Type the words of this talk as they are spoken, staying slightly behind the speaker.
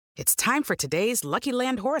It's time for today's Lucky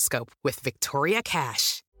Land horoscope with Victoria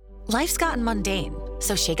Cash. Life's gotten mundane,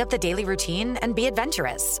 so shake up the daily routine and be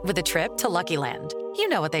adventurous with a trip to Lucky Land. You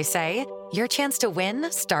know what they say, your chance to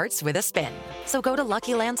win starts with a spin. So go to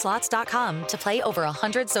LuckyLandSlots.com to play over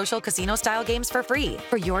 100 social casino-style games for free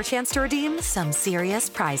for your chance to redeem some serious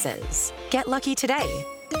prizes. Get lucky today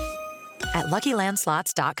at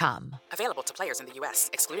LuckyLandSlots.com. Available to players in the U.S.,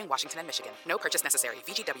 excluding Washington and Michigan. No purchase necessary.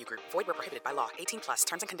 VGW Group. Void where prohibited by law. 18+.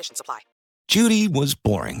 Terms and conditions apply. Judy was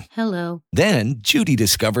boring. Hello. Then Judy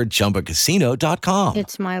discovered ChumbaCasino.com.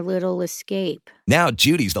 It's my little escape. Now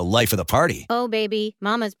Judy's the life of the party. Oh, baby,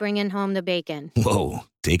 mama's bringing home the bacon. Whoa,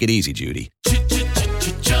 take it easy, Judy.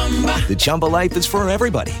 The Chumba life is for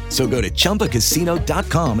everybody. So go to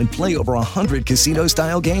ChumbaCasino.com and play over 100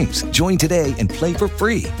 casino-style games. Join today and play for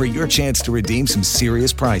free for your chance to redeem some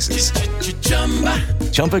serious prizes.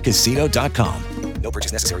 ChumbaCasino.com. No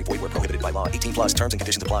purchase necessary. Void where prohibited by law. 18+. Terms and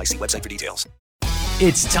conditions apply. See website for details.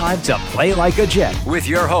 It's time to play like a Jet with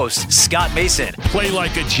your host, Scott Mason. Play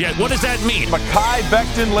like a Jet. What does that mean? Mekhi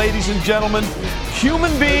Becton, ladies and gentlemen.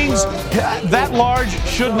 Human beings that large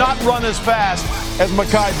should not run as fast as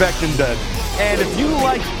Mekhi Becton did. And if you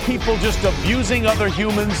like people just abusing other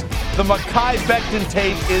humans, the Mekhi Becton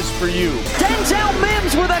tape is for you. Denzel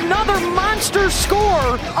Mims with another monster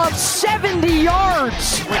score of 70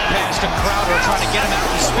 yards. Quick pass to Crowder trying to get him out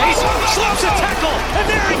of space. Slips a tackle, and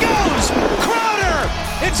there he goes. Crowder!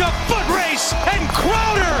 It's a foot race, and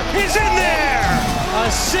Crowder is in there.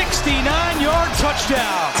 A 69-yard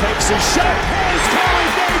touchdown. Takes a shot. Here's Corey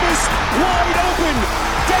Davis wide open.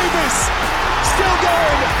 Davis still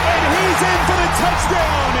going, and he's in for the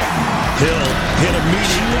touchdown. Hill hit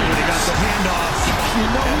immediately when he got the handoff. You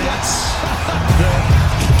know and that's the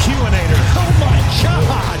Q-inator. Oh my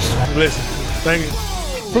gosh. Listen, thank you.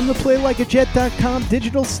 From the PlayLikeAJet.com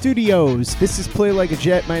digital studios, this is Play Like a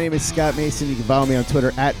Jet. My name is Scott Mason. You can follow me on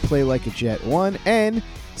Twitter at PlayLikeAJet1. And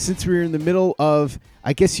since we're in the middle of,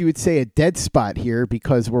 I guess you would say, a dead spot here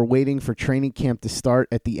because we're waiting for training camp to start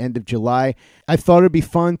at the end of July, I thought it'd be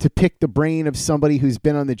fun to pick the brain of somebody who's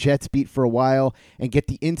been on the Jets beat for a while and get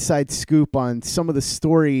the inside scoop on some of the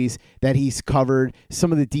stories that he's covered,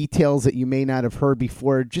 some of the details that you may not have heard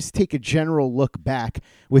before. Just take a general look back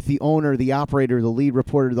with the owner, the operator, the lead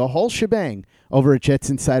reporter, the whole shebang over at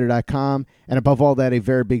JetsInsider.com. And above all that, a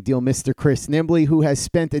very big deal, Mr. Chris Nimbley, who has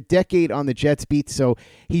spent a decade on the Jets beat, so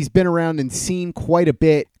he's been around and seen quite a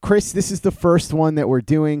bit. Chris, this is the first one that we're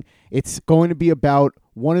doing. It's going to be about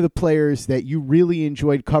one of the players that you really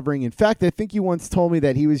enjoyed covering. In fact, I think you once told me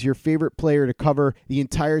that he was your favorite player to cover the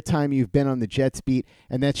entire time you've been on the Jets beat,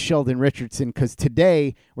 and that's Sheldon Richardson, because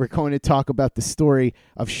today we're going to talk about the story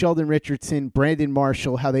of Sheldon Richardson, Brandon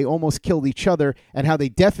Marshall, how they almost killed each other, and how they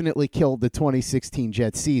definitely killed the 2016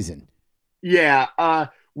 Jets season. Yeah,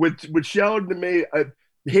 with Sheldon, to me,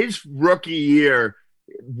 his rookie year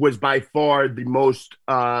was by far the most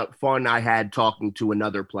fun I had talking to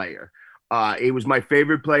another player. It was my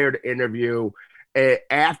favorite player to interview.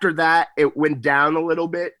 After that, it went down a little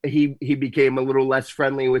bit. He became a little less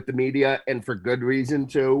friendly with the media, and for good reason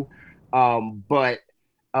too. But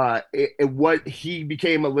he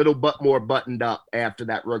became a little bit more buttoned up after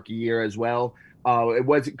that rookie year as well. It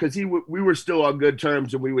wasn't because we were still on good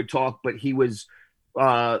terms and we would talk, but he was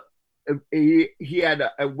he had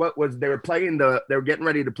they were getting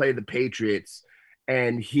ready to play the Patriots.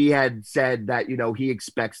 And he had said that, he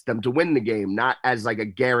expects them to win the game, not as like a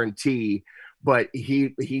guarantee, but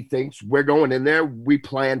he thinks we're going in there. We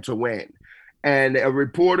plan to win. And a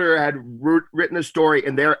reporter had written a story,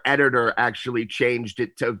 and their editor actually changed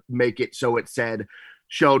it to make it so it said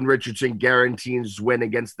Sheldon Richardson guarantees win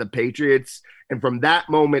against the Patriots. And from that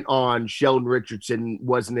moment on, Sheldon Richardson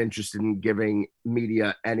wasn't interested in giving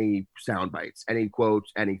media any sound bites, any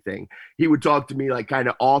quotes, anything. He would talk to me like kind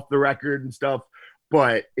of off the record and stuff.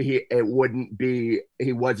 But he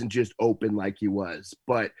wasn't just open like he was.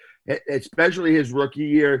 But especially his rookie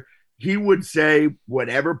year, he would say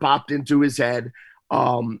whatever popped into his head.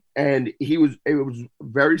 And it was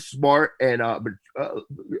very smart and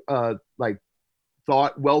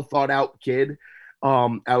well thought out kid.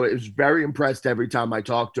 I was very impressed every time I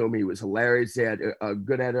talked to him. He was hilarious. He had a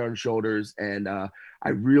good head on his shoulders, and I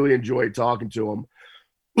really enjoyed talking to him.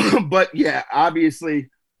 But yeah, obviously,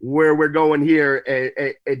 where we're going here,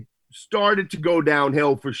 it started to go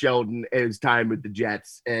downhill for Sheldon his time with the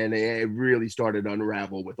Jets, and it really started to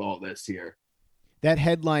unravel with all this here. That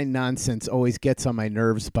headline nonsense always gets on my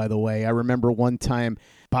nerves, by the way. I remember one time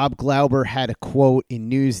Bob Glauber had a quote in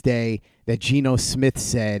Newsday that Geno Smith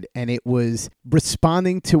said, and it was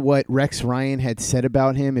responding to what Rex Ryan had said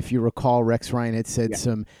about him. If you recall, Rex Ryan had said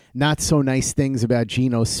some not so nice things about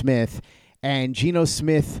Geno Smith, and Geno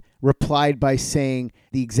Smith replied by saying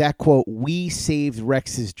the exact quote, "We saved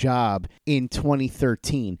Rex's job in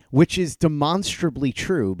 2013," which is demonstrably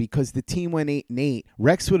true because the team went 8-8.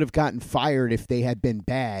 Rex would have gotten fired if they had been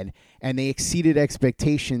bad, and they exceeded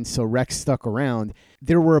expectations, so Rex stuck around.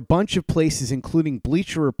 There were a bunch of places, including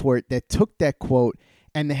Bleacher Report, that took that quote,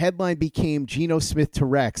 and the headline became Geno Smith to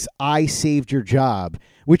Rex, "I saved your job,"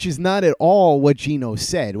 which is not at all what Geno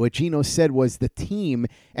said. What Geno said was the team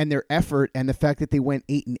and their effort and the fact that they went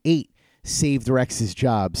 8-8 saved Rex's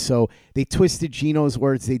job. So they twisted Geno's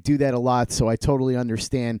words. They do that a lot, so I totally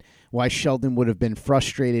understand why Sheldon would have been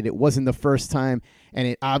frustrated. It wasn't the first time, and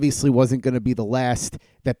it obviously wasn't going to be the last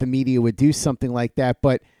that the media would do something like that.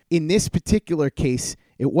 But in this particular case,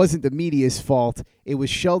 it wasn't the media's fault. It was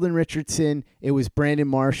Sheldon Richardson. It was Brandon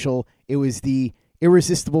Marshall. It was the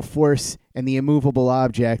irresistible force and the immovable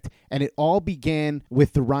object. And it all began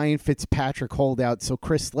with the Ryan Fitzpatrick holdout. So,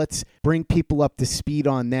 Chris, let's bring people up to speed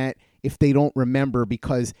on that if they don't remember,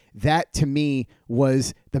 because that, to me,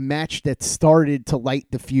 was the match that started to light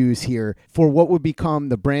the fuse here for what would become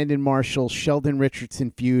the Brandon Marshall, Sheldon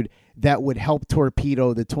Richardson feud that would help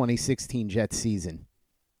torpedo the 2016 Jets season.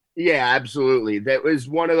 Yeah, absolutely. That was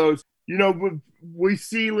one of those, we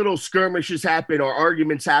see little skirmishes happen or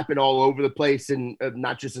arguments happen all over the place, and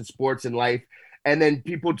not just in sports and life. And then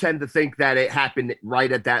people tend to think that it happened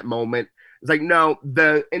right at that moment. It's like, no,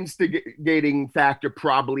 the instigating factor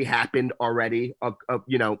probably happened already,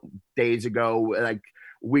 days ago, like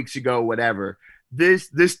weeks ago, whatever.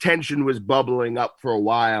 This tension was bubbling up for a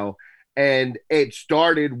while, and it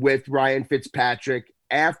started with Ryan Fitzpatrick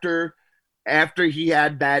after he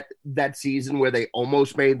had that season where they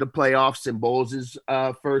almost made the playoffs in Bowles'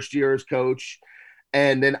 first year as coach.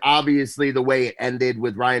 And then obviously the way it ended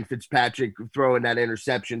with Ryan Fitzpatrick throwing that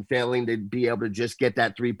interception, failing to be able to just get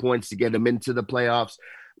that 3 points to get him into the playoffs,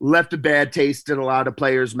 left a bad taste in a lot of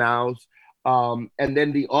players' mouths. And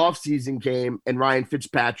then the offseason came, and Ryan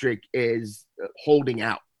Fitzpatrick is holding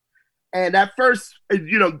out. And at first,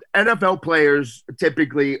 NFL players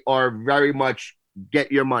typically are very much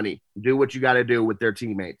get your money, do what you got to do with their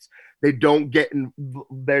teammates. They don't get in.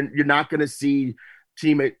 You're not going to see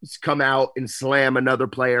teammates come out and slam another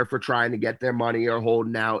player for trying to get their money or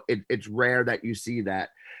holding out. It's rare that you see that.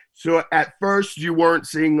 So at first you weren't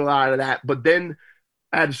seeing a lot of that, but then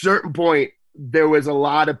at a certain point, there was a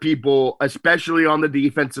lot of people, especially on the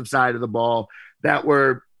defensive side of the ball, that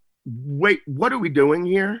were, wait, what are we doing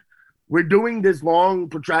here? We're doing this long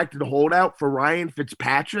protracted holdout for Ryan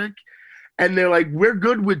Fitzpatrick. And they're like, we're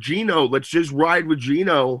good with Geno. Let's just ride with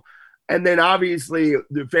Geno. And then obviously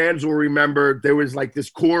the fans will remember there was like this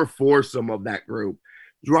core foursome of that group.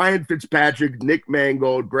 Ryan Fitzpatrick, Nick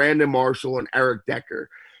Mangold, Brandon Marshall, and Eric Decker.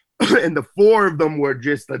 And the four of them were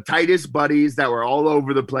just the tightest buddies that were all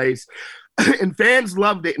over the place. And fans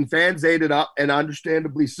loved it, and fans ate it up, and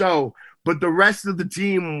understandably so. But the rest of the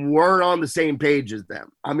team weren't on the same page as them.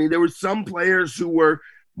 I mean, there were some players who were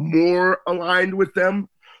more aligned with them,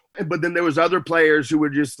 but then there was other players who were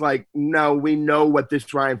just like, no, we know what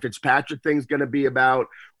this Ryan Fitzpatrick thing's going to be about.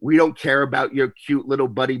 We don't care about your cute little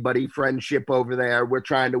buddy friendship over there. We're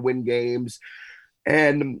trying to win games.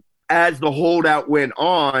 And as the holdout went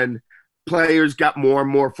on, players got more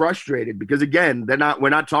and more frustrated because, again, we're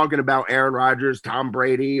not talking about Aaron Rodgers, Tom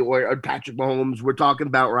Brady, or Patrick Mahomes. We're talking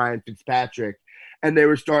about Ryan Fitzpatrick. And they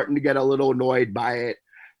were starting to get a little annoyed by it.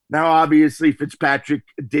 Now, obviously, Fitzpatrick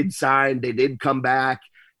did sign. They did come back.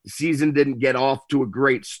 The season didn't get off to a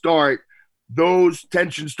great start. Those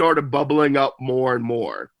tensions started bubbling up more and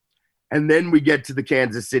more. And then we get to the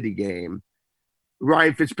Kansas City game.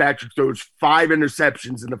 Ryan Fitzpatrick throws 5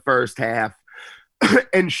 interceptions in the first half,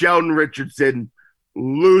 and Sheldon Richardson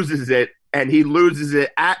loses it, and he loses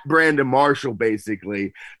it at Brandon Marshall,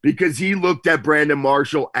 basically, because he looked at Brandon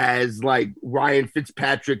Marshall as like Ryan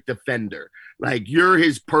Fitzpatrick defender. Like, you're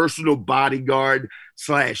his personal bodyguard /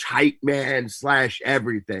 hype man /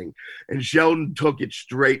 everything. And Sheldon took it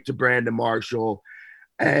straight to Brandon Marshall.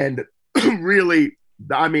 And really,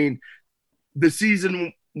 I mean, the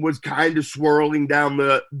season was kind of swirling down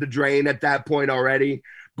the drain at that point already,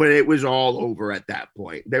 but it was all over at that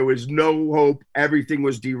point. There was no hope. Everything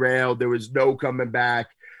was derailed. There was no coming back.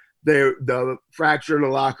 The fracture in the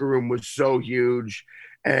locker room was so huge.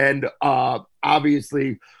 And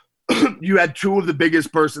obviously, you had two of the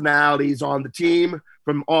biggest personalities on the team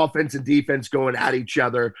from offense and defense going at each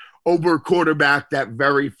other over a quarterback that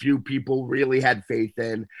very few people really had faith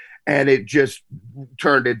in. And it just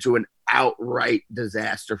turned into an outright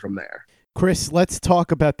disaster from there. Chris, let's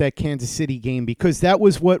talk about that Kansas City game because that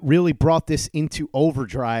was what really brought this into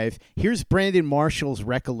overdrive. Here's Brandon Marshall's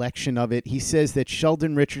recollection of it. He says that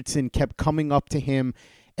Sheldon Richardson kept coming up to him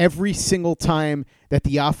every single time that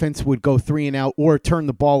the offense would go 3 and out or turn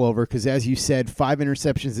the ball over because, as you said, 5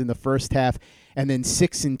 interceptions in the first half and then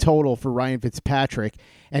 6 in total for Ryan Fitzpatrick.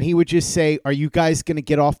 And he would just say, are you guys going to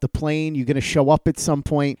get off the plane? You going to show up at some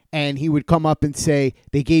point? And he would come up and say,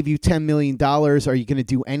 they gave you $10 million. Are you going to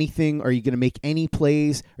do anything? Are you going to make any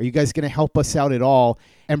plays? Are you guys going to help us out at all?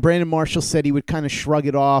 And Brandon Marshall said he would kind of shrug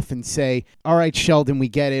it off and say, all right, Sheldon, we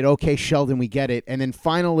get it. Okay, Sheldon, we get it. And then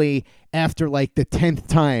finally, after like the 10th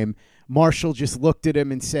time, Marshall just looked at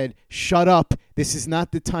him and said, shut up. This is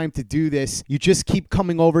not the time to do this. You just keep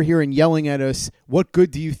coming over here and yelling at us. What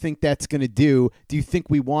good do you think that's going to do? Do you think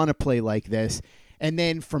we want to play like this? And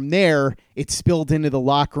then from there, it spilled into the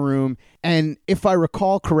locker room. And if I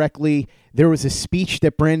recall correctly, there was a speech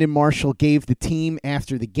that Brandon Marshall gave the team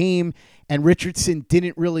after the game, and Richardson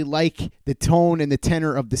didn't really like the tone and the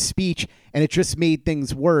tenor of the speech, and it just made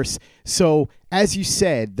things worse. So, as you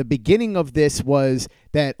said, the beginning of this was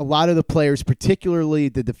that a lot of the players, particularly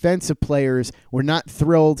the defensive players, were not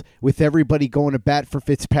thrilled with everybody going to bat for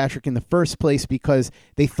Fitzpatrick in the first place because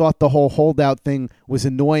they thought the whole holdout thing was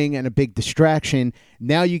annoying and a big distraction.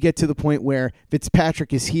 Now you get to the point where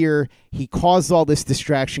Fitzpatrick is here. He caused all this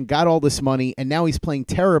distraction, got all this money, and now he's playing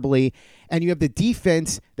terribly. And you have the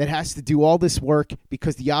defense that has to do all this work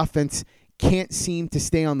because the offense can't seem to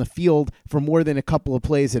stay on the field for more than a couple of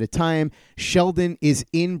plays at a time. Sheldon is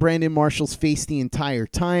in Brandon Marshall's face the entire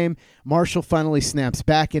time. Marshall finally snaps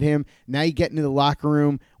back at him. Now you get into the locker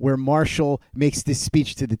room where Marshall makes this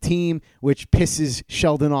speech to the team, which pisses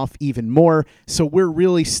Sheldon off even more. So we're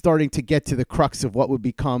really starting to get to the crux of what would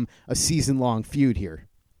become a season-long feud here.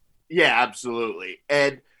 Yeah, absolutely.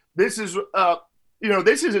 And this is,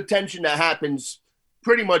 this is a tension that happens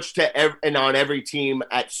pretty much on every team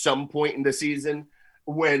at some point in the season.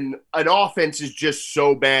 When an offense is just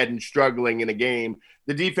so bad and struggling in a game,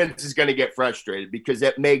 the defense is going to get frustrated because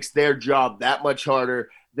it makes their job that much harder.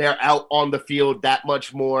 They're out on the field that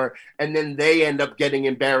much more, and then they end up getting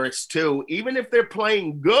embarrassed too. Even if they're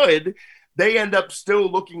playing good, they end up still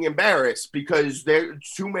looking embarrassed because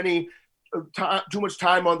there's too much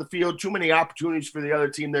time on the field, too many opportunities for the other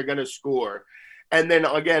team they're going to score. And then,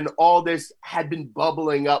 again, all this had been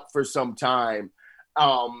bubbling up for some time.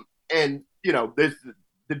 And,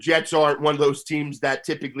 the Jets aren't one of those teams that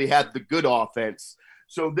typically have the good offense.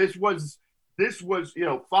 So this was 5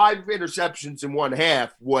 interceptions in one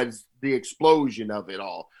half was the explosion of it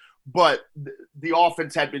all. But the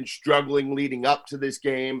offense had been struggling leading up to this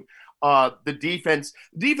game. The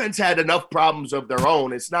defense had enough problems of their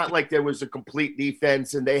own. It's not like there was a complete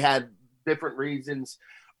defense and they had different reasons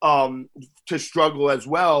to struggle as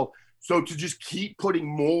well. So to just keep putting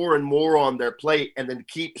more and more on their plate and then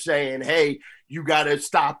keep saying, hey, you got to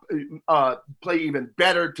stop, play even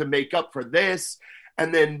better to make up for this.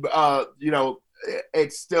 And then,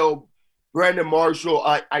 it's still Brandon Marshall.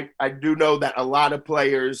 I do know that a lot of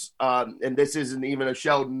players, and this isn't even a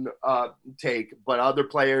Sheldon take, but other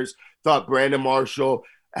players thought Brandon Marshall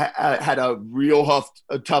had a real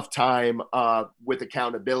tough time with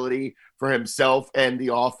accountability for himself and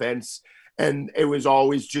the offense. And it was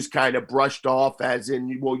always just kind of brushed off as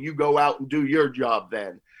in, well, you go out and do your job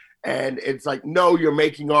then. And it's like, no, you're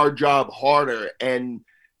making our job harder. And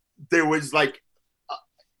there was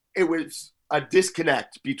it was a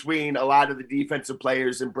disconnect between a lot of the defensive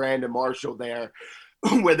players and Brandon Marshall there,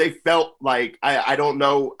 where they felt like, I don't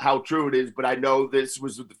know how true it is, but I know this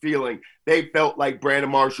was the feeling. They felt like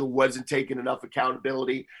Brandon Marshall wasn't taking enough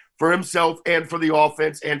accountability for himself and for the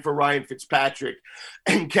offense and for Ryan Fitzpatrick,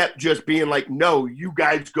 and kept just being like, no, you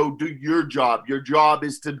guys go do your job. Your job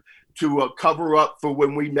is to cover up for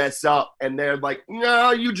when we mess up. And they're like,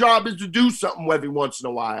 no, your job is to do something every once in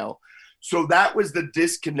a while. So that was the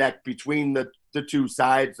disconnect between the two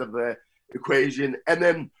sides of the equation. And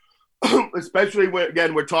then, especially when,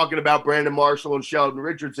 again, we're talking about Brandon Marshall and Sheldon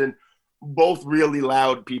Richardson, both really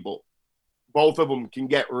loud people. Both of them can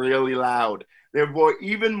get really loud.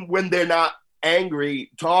 Even when they're not angry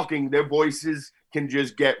talking, their voices can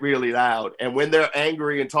just get really loud. And when they're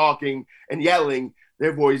angry and talking and yelling,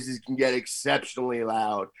 their voices can get exceptionally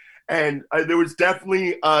loud. And there was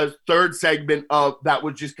definitely a third segment of that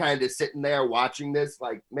was just kind of sitting there watching this,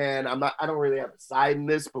 like, man, I don't really have a side in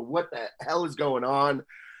this, but what the hell is going on?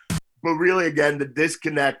 But really, again, the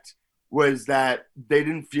disconnect was that they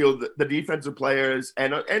didn't feel that the defensive players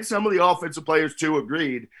and some of the offensive players too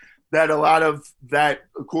agreed that a lot of that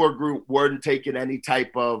core group weren't taking any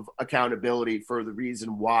type of accountability for the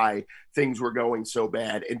reason why things were going so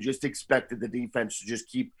bad and just expected the defense to just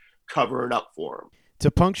keep covering up for them. To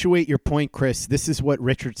punctuate your point, Chris, this is what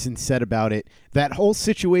Richardson said about it. That whole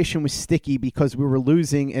situation was sticky because we were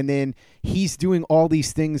losing, and then he's doing all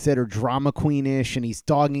these things that are drama queen-ish, and he's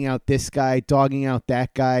dogging out this guy, dogging out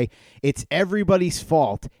that guy. It's everybody's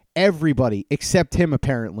fault. Everybody except him,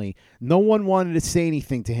 apparently. No one wanted to say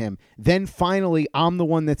anything to him. Then finally, I'm the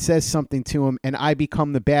one that says something to him, and I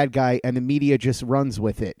become the bad guy, and the media just runs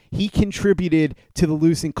with it. He contributed to the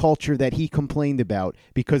losing culture that he complained about,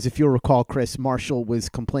 because if you'll recall, Chris, Marshall was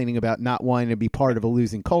complaining about not wanting to be part of a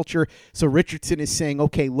losing culture. So Richardson is saying,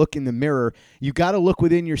 okay, look in the mirror. You got to look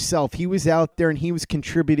within yourself. He was out there, and he was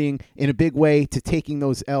contributing in a big way to taking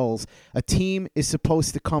those L's. A team is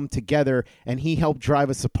supposed to come together, and he helped drive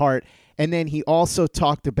us apart. And then he also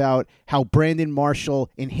talked about how Brandon Marshall,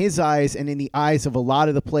 in his eyes and in the eyes of a lot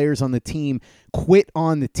of the players on the team, quit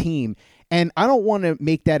on the team. And I don't want to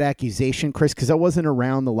make that accusation, Chris, because I wasn't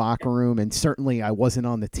around the locker room, and certainly I wasn't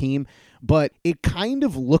on the team. But it kind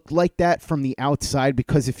of looked like that from the outside,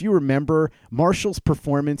 because if you remember, Marshall's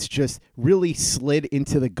performance just really slid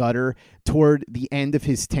into the gutter toward the end of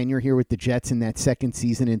his tenure here with the Jets in that second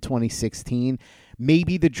season in 2016.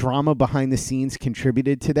 Maybe the drama behind the scenes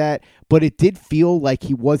contributed to that, but it did feel like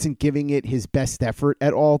he wasn't giving it his best effort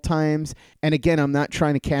at all times. And again, I'm not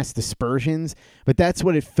trying to cast aspersions, but that's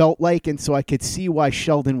what it felt like, and so I could see why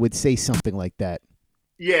Sheldon would say something like that.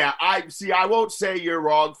 Yeah, I won't say you're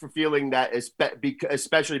wrong for feeling that,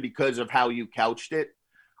 especially because of how you couched it.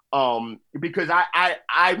 Because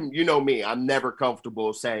I'm, you know me, I'm never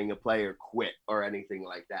comfortable saying a player quit or anything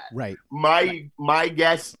like that. Right. My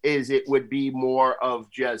guess is it would be more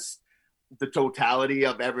of just the totality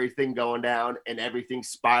of everything going down and everything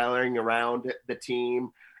spiraling around the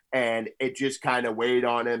team. And it just kind of weighed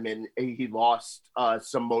on him, and he lost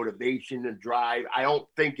some motivation and drive. I don't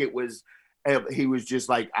think it was, he was just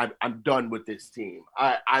like, I'm done with this team.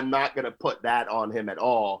 I'm not going to put that on him at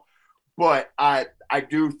all. But I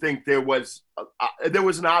do think there was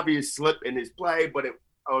an obvious slip in his play, but it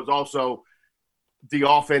was also the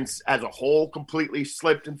offense as a whole completely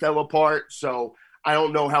slipped and fell apart. So I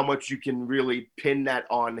don't know how much you can really pin that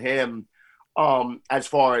on him as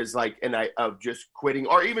far as like of just quitting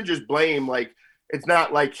or even just blame. Like, it's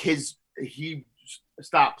not like he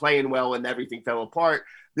stopped playing well and everything fell apart.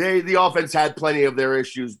 The offense had plenty of their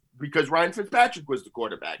issues because Ryan Fitzpatrick was the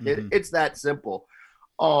quarterback. Mm-hmm. It's that simple.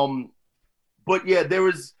 But yeah, there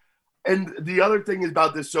was, and the other thing is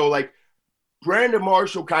about this. So like Brandon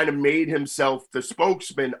Marshall kind of made himself the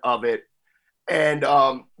spokesman of it. And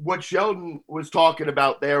what Sheldon was talking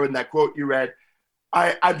about there in that quote you read,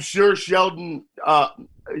 I'm sure Sheldon,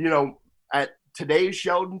 at today's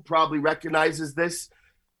Sheldon probably recognizes this.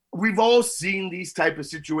 We've all seen these type of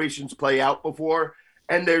situations play out before.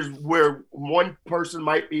 And there's where one person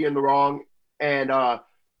might be in the wrong and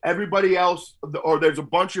everybody else, or there's a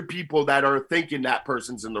bunch of people that are thinking that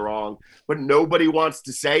person's in the wrong, but nobody wants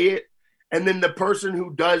to say it. And then the person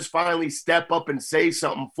who does finally step up and say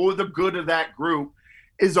something for the good of that group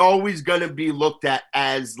is always going to be looked at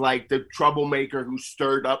as like the troublemaker who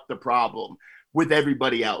stirred up the problem with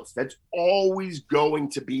everybody else. That's always going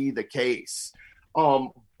to be the case.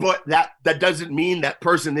 But that doesn't mean that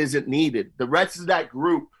person isn't needed. The rest of that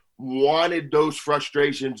group wanted those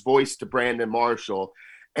frustrations voiced to Brandon Marshall.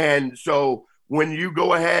 And so when you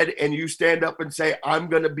go ahead and you stand up and say, I'm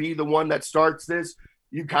going to be the one that starts this,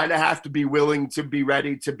 you kind of have to be willing to be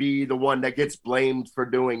ready to be the one that gets blamed for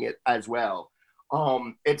doing it as well.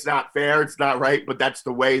 It's not fair. It's not right, but that's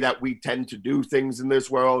the way that we tend to do things in this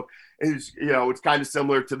world. It's kind of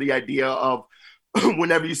similar to the idea of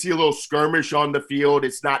whenever you see a little skirmish on the field,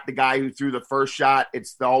 it's not the guy who threw the first shot.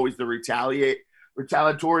 It's always the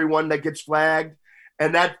retaliatory one that gets flagged.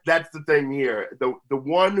 And that's the thing here. The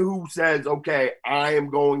one who says, okay, I am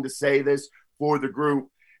going to say this for the group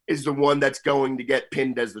is the one that's going to get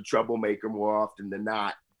pinned as the troublemaker more often than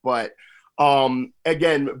not. But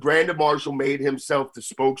again, Brandon Marshall made himself the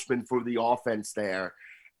spokesman for the offense there.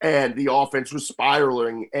 And the offense was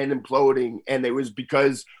spiraling and imploding. And it was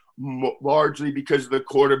largely because of the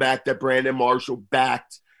quarterback that Brandon Marshall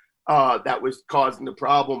backed that was causing the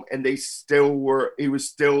problem. And he was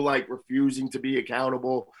still like refusing to be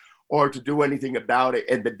accountable or to do anything about it.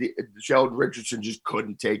 And Sheldon Richardson just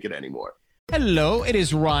couldn't take it anymore. Hello, it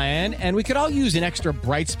is Ryan, and we could all use an extra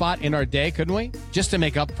bright spot in our day, couldn't we? Just to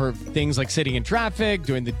make up for things like sitting in traffic,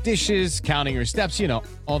 doing the dishes, counting your steps, you know,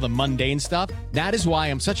 all the mundane stuff. That is why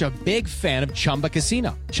I'm such a big fan of Chumba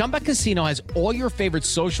Casino. Chumba Casino has all your favorite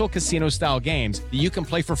social casino-style games that you can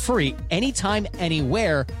play for free anytime,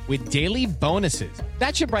 anywhere with daily bonuses.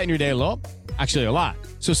 That should brighten your day a little. Actually, a lot.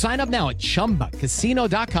 So sign up now at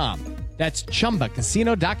ChumbaCasino.com. That's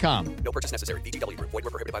ChumbaCasino.com. No purchase necessary. VGW Group. Void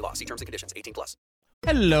where prohibited by law. See terms and conditions. 18+.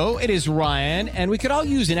 Hello, it is Ryan, and we could all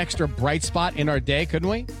use an extra bright spot in our day, couldn't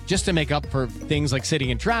we? Just to make up for things like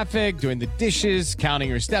sitting in traffic, doing the dishes, counting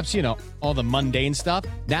your steps, you know, all the mundane stuff.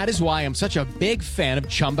 That is why I'm such a big fan of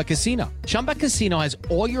Chumba Casino. Chumba Casino has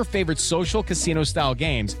all your favorite social casino-style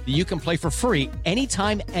games that you can play for free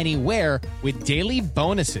anytime, anywhere with daily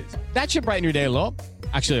bonuses. That should brighten your day a little.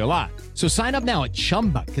 Actually, a lot. So sign up now at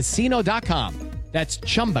ChumbaCasino.com. That's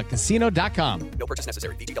ChumbaCasino.com. No purchase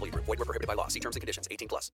necessary. VGW Group. Void where prohibited by law. See terms and conditions.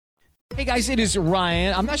 18+. Hey guys, it is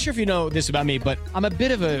Ryan. I'm not sure if you know this about me, but I'm a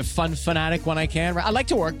bit of a fun fanatic when I can. I like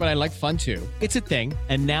to work, but I like fun too. It's a thing.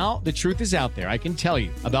 And now the truth is out there. I can tell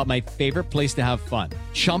you about my favorite place to have fun.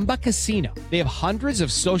 Chumba Casino. They have hundreds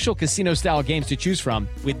of social casino style games to choose from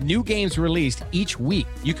with new games released each week.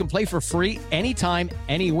 You can play for free anytime,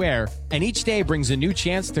 anywhere. And each day brings a new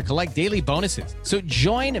chance to collect daily bonuses. So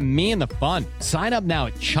join me in the fun. Sign up now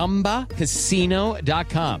at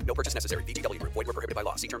ChumbaCasino.com. No purchase necessary. VGW Group. Void where prohibited by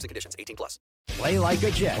law. See terms and conditions. 18+. Play like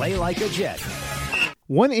a Jet. Play like a Jet.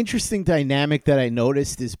 One interesting dynamic that I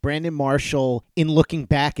noticed is Brandon Marshall, in looking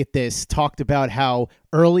back at this, talked about how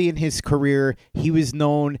early in his career he was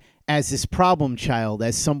known as this problem child,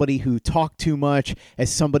 as somebody who talked too much,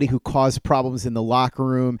 as somebody who caused problems in the locker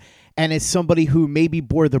room, and as somebody who maybe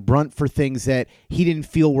bore the brunt for things that he didn't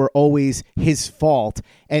feel were always his fault.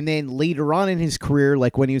 And then later on in his career,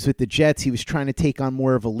 like when he was with the Jets, he was trying to take on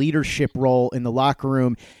more of a leadership role in the locker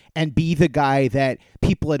room and be the guy that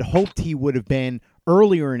people had hoped he would have been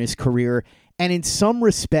earlier in his career. And in some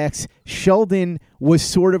respects, Sheldon was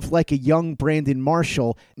sort of like a young Brandon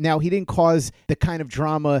Marshall. Now, he didn't cause the kind of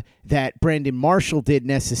drama that Brandon Marshall did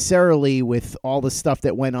necessarily with all the stuff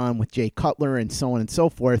that went on with Jay Cutler and so on and so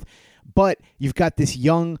forth. But you've got this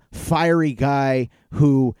young, fiery guy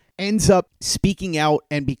who ends up speaking out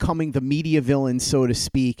and becoming the media villain, so to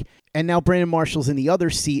speak. And now Brandon Marshall's in the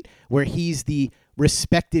other seat where he's the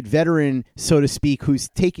respected veteran, so to speak, who's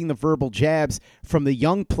taking the verbal jabs from the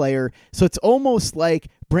young player. So it's almost like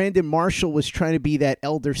Brandon Marshall was trying to be that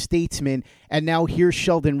elder statesman, and now here's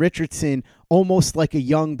Sheldon Richardson, almost like a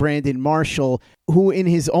young Brandon Marshall, who in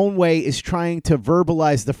his own way is trying to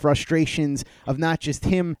verbalize the frustrations of not just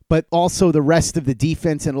him, but also the rest of the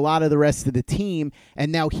defense and a lot of the rest of the team.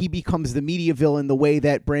 And now he becomes the media villain the way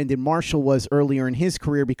that Brandon Marshall was earlier in his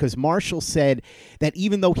career, because Marshall said that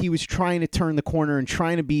even though he was trying to turn the corner and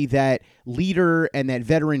trying to be that leader and that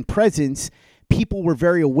veteran presence, people were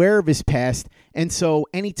very aware of his past. And so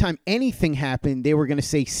anytime anything happened, they were going to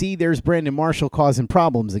say, see, there's Brandon Marshall causing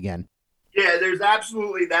problems again. Yeah, there's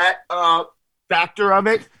absolutely that factor of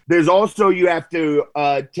it. There's also, you have to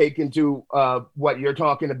take into what you're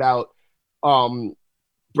talking about.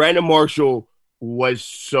 Brandon Marshall was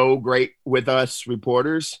so great with us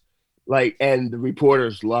reporters, and the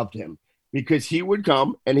reporters loved him because he would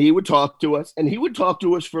come and he would talk to us, and he would talk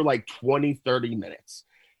to us for like 20, 30 minutes.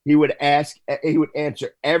 He would answer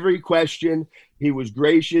every question. He was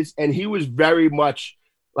gracious, and he was very much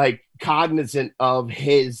cognizant of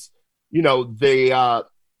his, the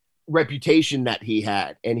reputation that he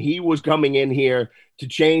had. And he was coming in here to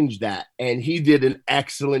change that. And he did an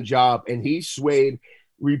excellent job, and he swayed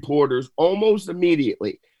reporters almost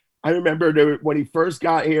immediately. I remember when he first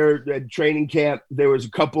got here at training camp, there was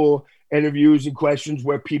a couple interviews and questions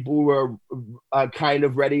where people were kind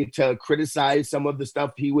of ready to criticize some of the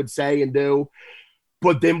stuff he would say and do.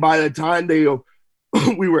 But then by the time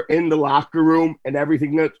we were in the locker room and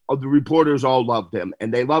everything, the reporters all loved him.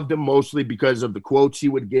 And they loved him mostly because of the quotes he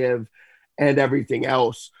would give and everything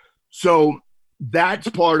else. So that's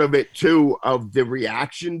part of it too, of the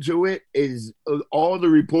reaction to it, is all the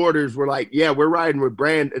reporters were like, yeah, we're riding with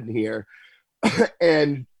Brandon here.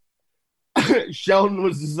 And Sheldon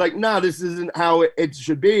was just like, no, this isn't how it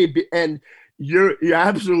should be. And you're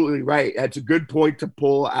absolutely right. That's a good point to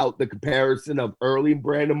pull out the comparison of early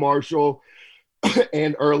Brandon Marshall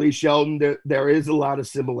and early Sheldon. There is a lot of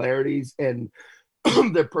similarities in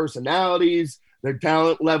their personalities, their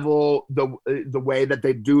talent level, the way that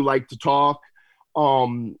they do like to talk.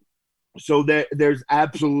 So there's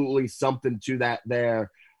absolutely something to that there.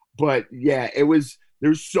 But yeah,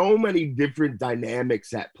 there's so many different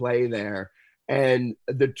dynamics at play there. And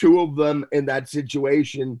the two of them in that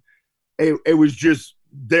situation, it was just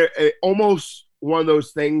almost one of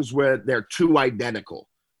those things where they're too identical.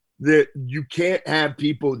 That you can't have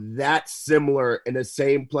people that similar in the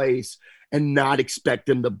same place and not expect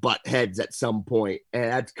them to butt heads at some point. And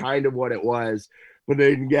that's kind of what it was. But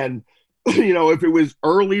then again, if it was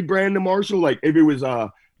early Brandon Marshall, like if it was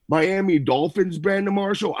Miami Dolphins Brandon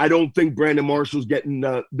Marshall, I don't think Brandon Marshall's getting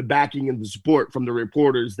the backing and the support from the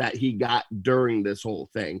reporters that he got during this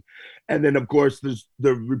whole thing. And then, of course,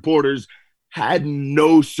 the reporters had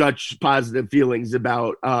no such positive feelings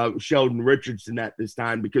about Sheldon Richardson at this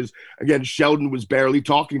time because, again, Sheldon was barely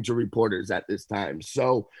talking to reporters at this time.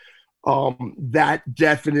 So that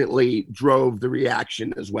definitely drove the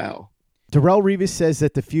reaction as well. Darrelle Revis says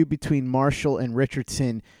that the feud between Marshall and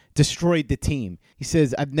Richardson destroyed the team. He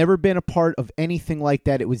says, I've never been a part of anything like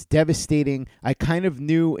that. It was devastating. I kind of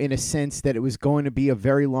knew in a sense that it was going to be a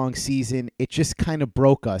very long season. It just kind of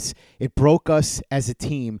broke us. It broke us as a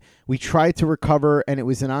team. We tried to recover, and it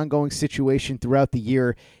was an ongoing situation throughout the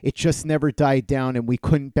year. It just never died down, and we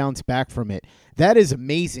couldn't bounce back from it. That is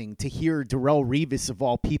amazing to hear Darrelle Revis, of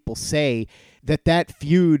all people, say that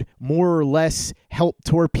feud more or less helped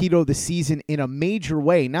torpedo the season in a major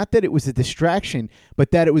way. Not that it was a distraction,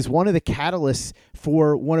 but that it was one of the catalysts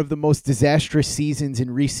for one of the most disastrous seasons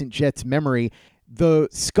in recent Jets memory. The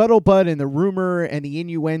scuttlebutt and the rumor and the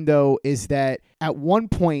innuendo is that at one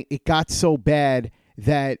point it got so bad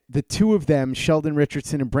that the two of them, Sheldon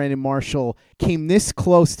Richardson and Brandon Marshall, came this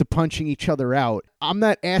close to punching each other out. I'm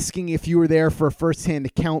not asking if you were there for a firsthand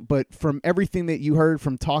account, but from everything that you heard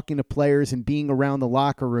from talking to players and being around the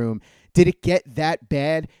locker room, did it get that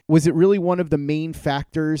bad? Was it really one of the main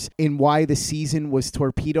factors in why the season was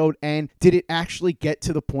torpedoed? And did it actually get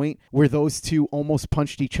to the point where those two almost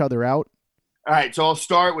punched each other out? All right, so I'll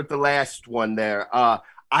start with the last one there.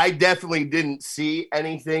 I definitely didn't see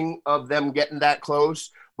anything of them getting that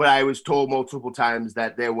close, but I was told multiple times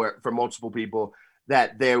that from multiple people,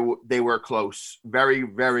 that they were close, very,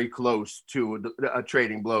 very close to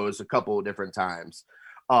trading blows a couple of different times.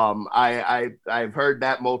 I've heard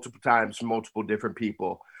that multiple times from multiple different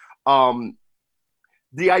people.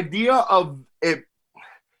 The idea of it,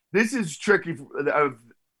 this is tricky of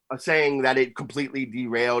saying that it completely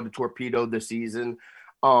derailed, torpedoed the season.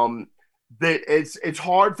 That it's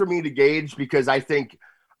hard for me to gauge because I think,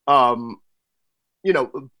 I'm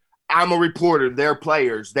a reporter. They're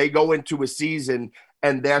players. They go into a season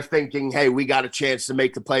and they're thinking, hey, we got a chance to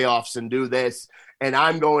make the playoffs and do this. And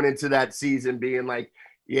I'm going into that season being like,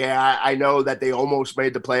 yeah, I know that they almost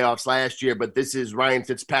made the playoffs last year, but this is Ryan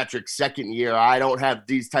Fitzpatrick's second year. I don't have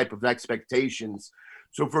these type of expectations.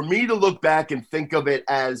 So for me to look back and think of it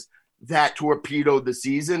as that torpedoed the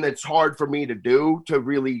season, it's hard for me to do, to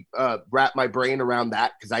really wrap my brain around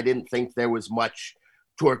that, because I didn't think there was much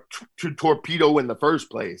to torpedo in the first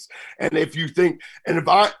place. And if you think, and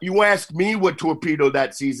if you ask me what torpedoed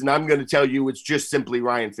that season, I'm going to tell you it's just simply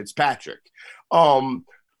Ryan Fitzpatrick.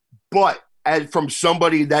 But as from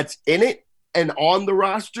somebody that's in it and on the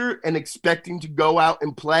roster and expecting to go out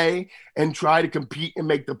and play and try to compete and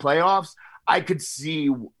make the playoffs, I could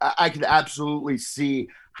absolutely see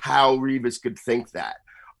how Revis could think that.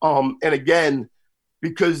 And again,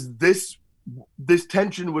 because this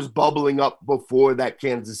tension was bubbling up before that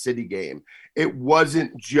Kansas City game. It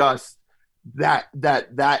wasn't just that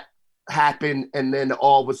happened and then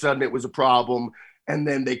all of a sudden it was a problem and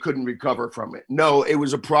then they couldn't recover from it. No, it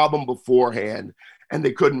was a problem beforehand and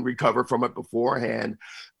they couldn't recover from it beforehand.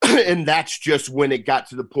 And that's just when it got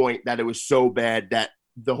to the point that it was so bad that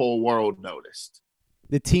the whole world noticed.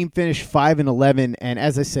 The team finished 5-11, and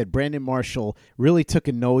as I said, Brandon Marshall really took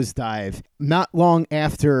a nosedive. Not long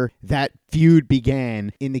after that feud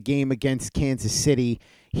began in the game against Kansas City,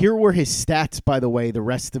 here were his stats, by the way, the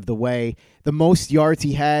rest of the way. The most yards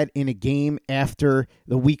he had in a game after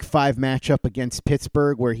the Week 5 matchup against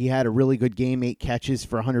Pittsburgh, where he had a really good game, 8 catches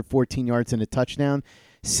for 114 yards and a touchdown.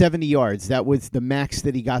 70 yards. That was the max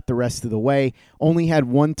that he got the rest of the way. Only had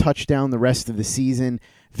 1 touchdown the rest of the season.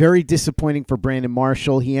 Very disappointing for Brandon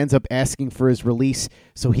Marshall. He ends up asking for his release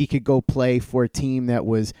so he could go play for a team that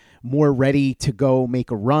was more ready to go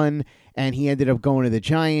make a run, and he ended up going to the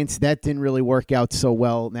Giants. That didn't really work out so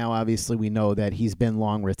well. Now, obviously, we know that he's been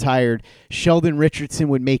long retired. Sheldon Richardson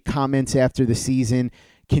would make comments after the season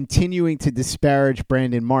continuing to disparage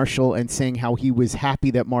Brandon Marshall and saying how he was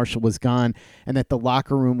happy that Marshall was gone and that the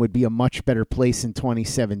locker room would be a much better place in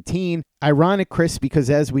 2017. Ironic, Chris, because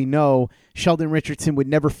as we know, Sheldon Richardson would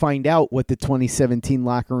never find out what the 2017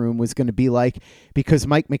 locker room was going to be like because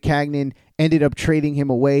Mike Maccagnan ended up trading him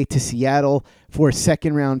away to Seattle for a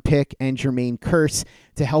second-round pick and Jermaine Kearse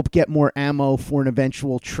to help get more ammo for an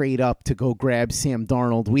eventual trade up to go grab Sam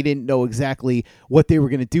Darnold. We didn't know exactly what they were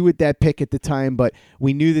going to do with that pick at the time, but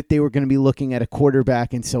we knew that they were going to be looking at a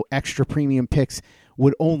quarterback, and so extra premium picks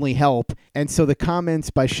would only help. And so the comments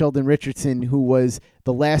by Sheldon Richardson, who was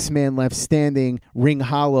the last man left standing, ring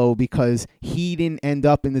hollow because he didn't end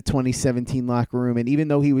up in the 2017 locker room. And even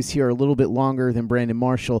though he was here a little bit longer than Brandon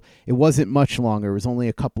Marshall, it wasn't much longer. It was only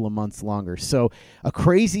a couple of months longer. So a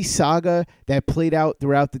crazy saga that played out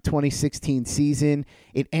throughout the 2016 season.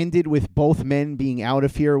 It ended with both men being out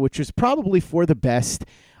of here, which was probably for the best.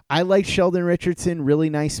 I like Sheldon Richardson, really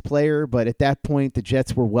nice player, but at that point, the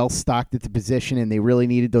Jets were well stocked at the position, and they really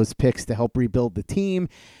needed those picks to help rebuild the team.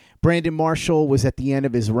 Brandon Marshall was at the end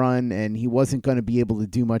of his run, and he wasn't going to be able to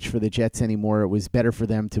do much for the Jets anymore. It was better for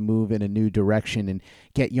them to move in a new direction and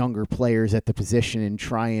get younger players at the position and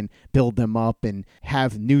try and build them up and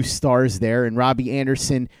have new stars there. And Robbie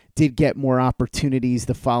Anderson did get more opportunities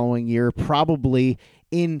the following year, probably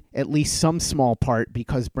in at least some small part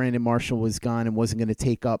because Brandon Marshall was gone and wasn't going to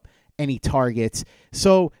take up any targets.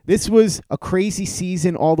 So this was a crazy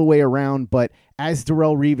season all the way around, but as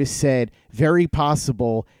Darrelle Revis said, very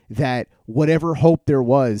possible that whatever hope there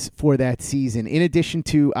was for that season, in addition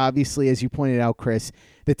to, obviously, as you pointed out, Chris,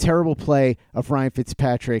 the terrible play of Ryan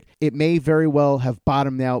Fitzpatrick, it may very well have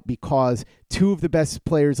bottomed out because two of the best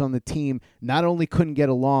players on the team not only couldn't get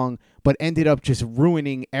along, but ended up just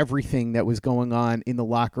ruining everything that was going on in the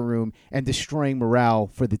locker room and destroying morale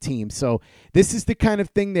for the team. So this is the kind of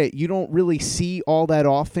thing that you don't really see all that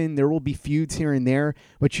often. There will be feuds here and there,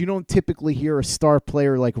 but you don't typically hear a star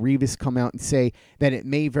player like Revis come out and say that it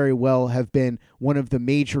may very well have been one of the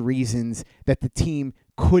major reasons that the team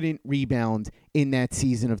couldn't rebound in that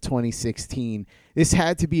season of 2016. This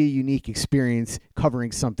had to be a unique experience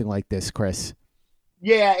covering something like this, Chris.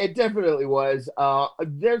 Yeah, it definitely was.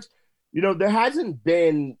 There hasn't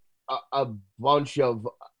been a bunch of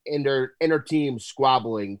inter-team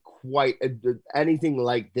squabbling quite anything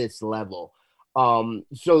like this level. It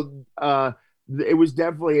was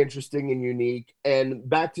definitely interesting and unique. And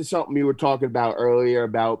back to something you were talking about earlier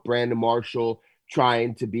about Brandon Marshall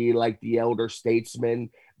trying to be like the elder statesman,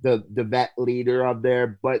 the vet leader of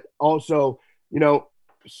there, but also,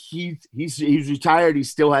 he's retired. He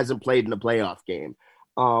still hasn't played in a playoff game.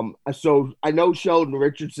 So I know Sheldon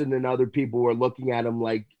Richardson and other people were looking at him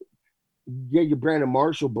like, yeah, you're Brandon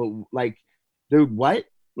Marshall, but like, dude, what?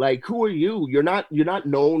 Like, who are you? You're not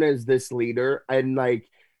known as this leader. And like,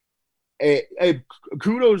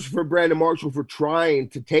 kudos for Brandon Marshall for trying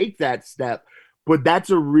to take that step, but that's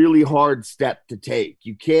a really hard step to take.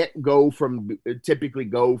 You can't typically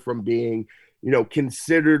go from being,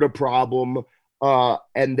 considered a problem,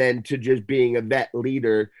 and then to just being a vet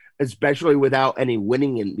leader, especially without any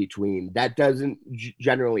winning in between. That doesn't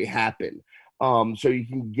generally happen. So you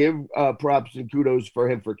can give props and kudos for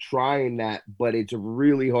him for trying that, but it's a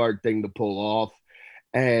really hard thing to pull off.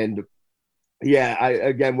 And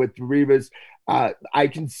yeah, with Revis, I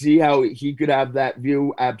can see how he could have that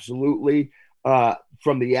view. Absolutely.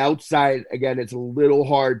 From the outside, again, it's a little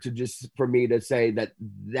hard for me to say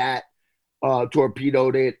that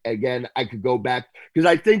torpedoed it. Again, I could go back because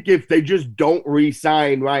I think if they just don't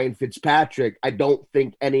re-sign Ryan Fitzpatrick, I don't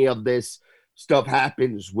think any of this stuff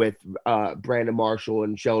happens with Brandon Marshall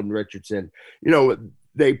and Sheldon Richardson.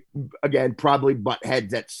 They again probably butt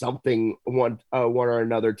heads at something one or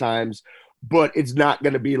another times, but it's not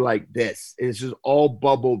going to be like this. It's just all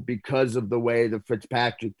bubbled because of the way the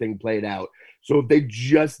Fitzpatrick thing played out. So if they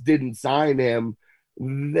just didn't sign him,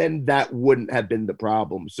 then that wouldn't have been the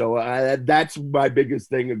problem. So that's my biggest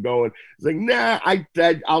thing of going. It's like, nah,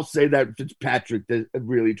 I'll say that Fitzpatrick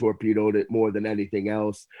really torpedoed it more than anything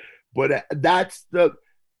else. But that's the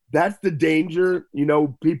danger.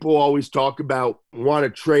 People always talk about want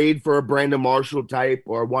to trade for a Brandon Marshall type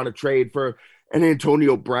or want to trade for an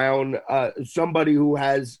Antonio Brown, somebody who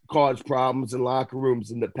has caused problems in locker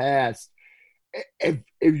rooms in the past. If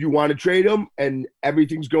you want to trade him and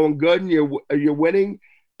everything's going good and you're winning,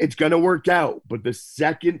 it's going to work out. But the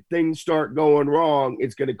second things start going wrong,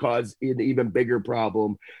 it's going to cause an even bigger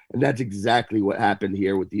problem. And that's exactly what happened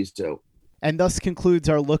here with these two. And thus concludes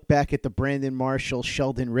our look back at the Brandon Marshall,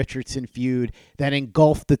 Sheldon Richardson feud that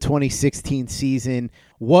engulfed the 2016 season.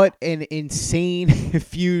 What an insane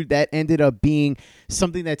feud that ended up being,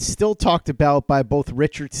 something that's still talked about by both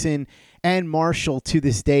Richardson and Marshall to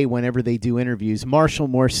this day whenever they do interviews. Marshall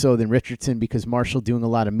more so than Richardson because Marshall doing a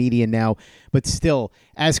lot of media now, but still,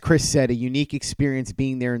 as Chris said, a unique experience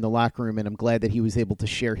being there in the locker room, and I'm glad that he was able to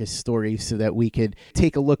share his story so that we could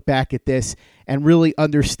take a look back at this and really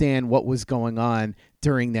understand what was going on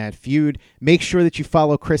during that feud. Make sure that you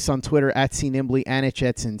follow Chris on Twitter at @Nimbley and at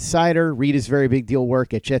Jets Insider. Read his very big deal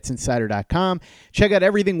work at jetsinsider.com. Check out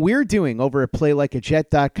everything we're doing over at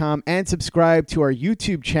playlikeajet.com and subscribe to our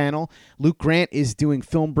YouTube channel. Luke Grant is doing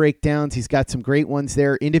film breakdowns. He's got some great ones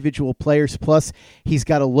there, individual players. Plus, he's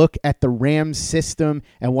got a look at the Rams system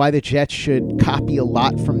and why the Jets should copy a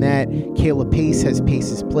lot from that. Kayla Pace has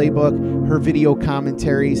Pace's playbook, her video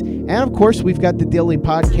commentaries. And of course, we've got the daily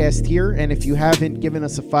podcast here. And if you haven't given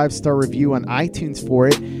us a 5-star review on iTunes for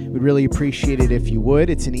it, we'd really appreciate it if you would.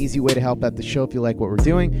 It's an easy way to help out the show if you like what we're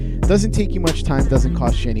doing. Doesn't take you much time, doesn't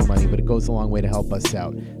cost you any money, but it goes a long way to help us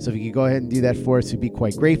out. So if you could go ahead and do that for us, we'd be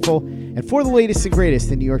quite grateful. And for the latest and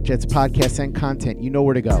greatest in New York Jets podcasts and content, you know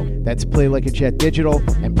where to go. That's Play Like a Jet Digital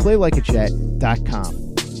and playlikeajet.com.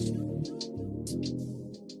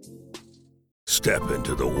 Step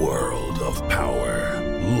into the world of power,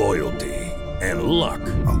 loyalty, and luck.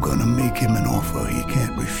 I'm gonna make him an offer he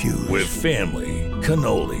can't refuse. With family,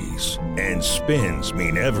 cannolis, and spins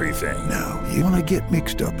mean everything. Now, you wanna get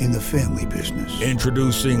mixed up in the family business.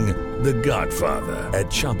 Introducing The Godfather at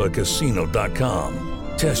ChumbaCasino.com.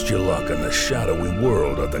 Test your luck in the shadowy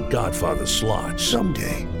world of The Godfather slot.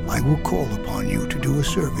 Someday, I will call upon you to do a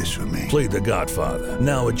service for me. Play The Godfather,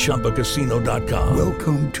 now at ChumbaCasino.com.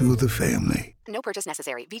 Welcome to the family. No purchase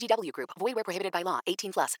necessary. VGW Group. Void where prohibited by law.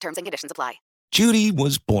 18+. Terms and conditions apply. Judy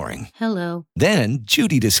was boring. Hello. Then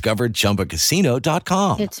Judy discovered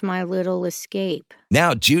ChumbaCasino.com. It's my little escape.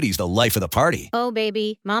 Now Judy's the life of the party. Oh,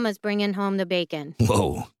 baby, mama's bringing home the bacon.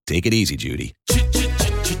 Whoa, take it easy, Judy.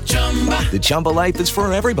 The Chumba life is for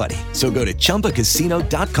everybody. So go to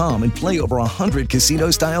ChumbaCasino.com and play over 100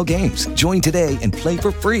 casino-style games. Join today and play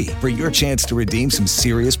for free for your chance to redeem some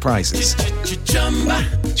serious prizes.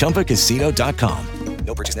 ChumbaCasino.com.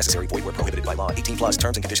 No purchase necessary. Void where prohibited by law. 18+.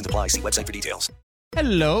 Terms and conditions apply. See website for details.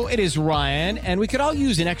 Hello, it is Ryan, and we could all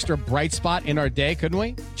use an extra bright spot in our day, couldn't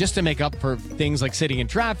we? Just to make up for things like sitting in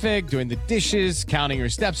traffic, doing the dishes, counting your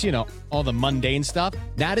steps, you know, all the mundane stuff.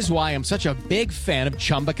 That is why I'm such a big fan of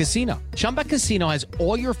Chumba Casino. Chumba Casino has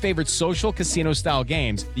all your favorite social casino-style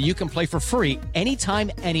games that you can play for free anytime,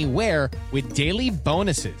 anywhere with daily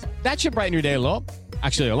bonuses. That should brighten your day a little.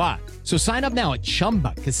 Actually, a lot. So sign up now at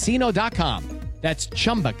ChumbaCasino.com. That's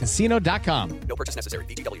ChumbaCasino.com. No purchase necessary.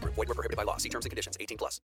 VGW Group. Void where prohibited by law. See terms and conditions.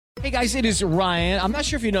 18+. Hey guys, it is Ryan. I'm not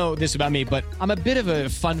sure if you know this about me, but I'm a bit of a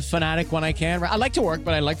fun fanatic when I can. I like to work,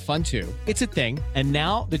 but I like fun too. It's a thing. And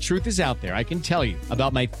now the truth is out there. I can tell you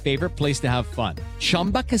about my favorite place to have fun.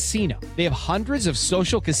 Chumba Casino. They have hundreds of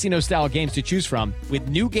social casino style games to choose from with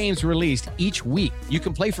new games released each week. You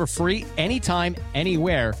can play for free anytime,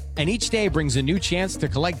 anywhere. And each day brings a new chance to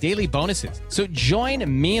collect daily bonuses. So join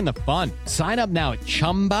me in the fun. Sign up now at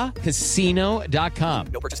ChumbaCasino.com.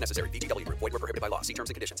 No purchase necessary. VGW Group. Void where prohibited by law. See terms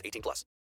and conditions. 18+.